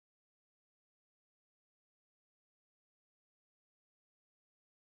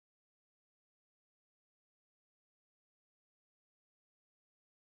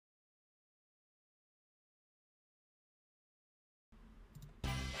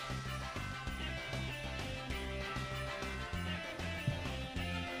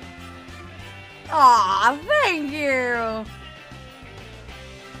Aw, thank you.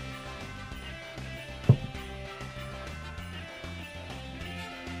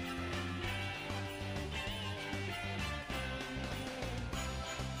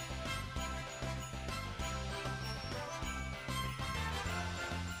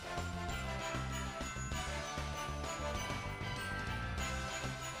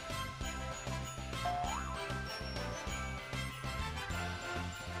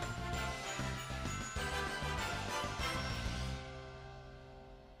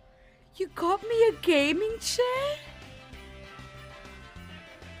 You got me a gaming chair?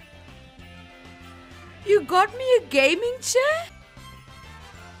 You got me a gaming chair?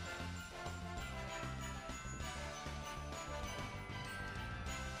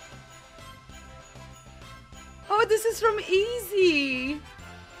 Oh, this is from Easy.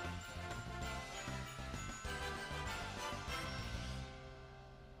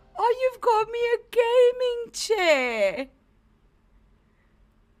 Oh, you've got me a gaming chair.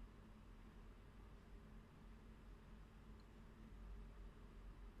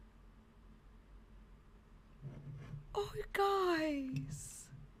 Oh, guys.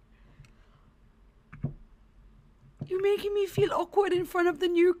 You're making me feel awkward in front of the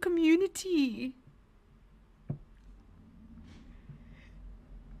new community.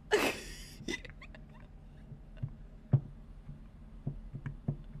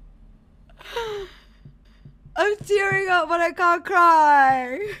 I'm tearing up, but I can't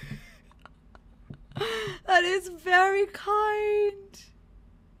cry. That is very kind.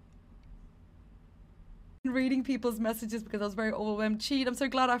 Reading people's messages because I was very overwhelmed. Cheat, I'm so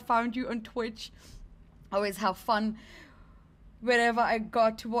glad I found you on Twitch. I always have fun whenever I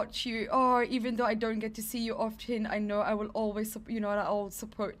got to watch you. Or even though I don't get to see you often, I know I will always, I'll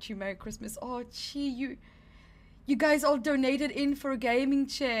support you. Merry Christmas. Oh, gee, you guys all donated in for a gaming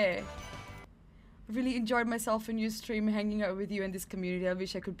chair. I really enjoyed myself in your stream, hanging out with you in this community. I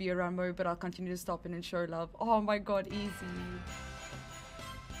wish I could be around more, but I'll continue to stop in and show love. Oh my god, Easy.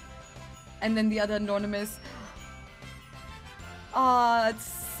 And then the other anonymous. Ah, it's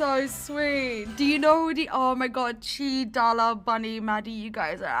so sweet. Do you know who oh my god, Chi, Dala, Bunny, Maddie, you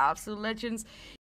guys are absolute legends.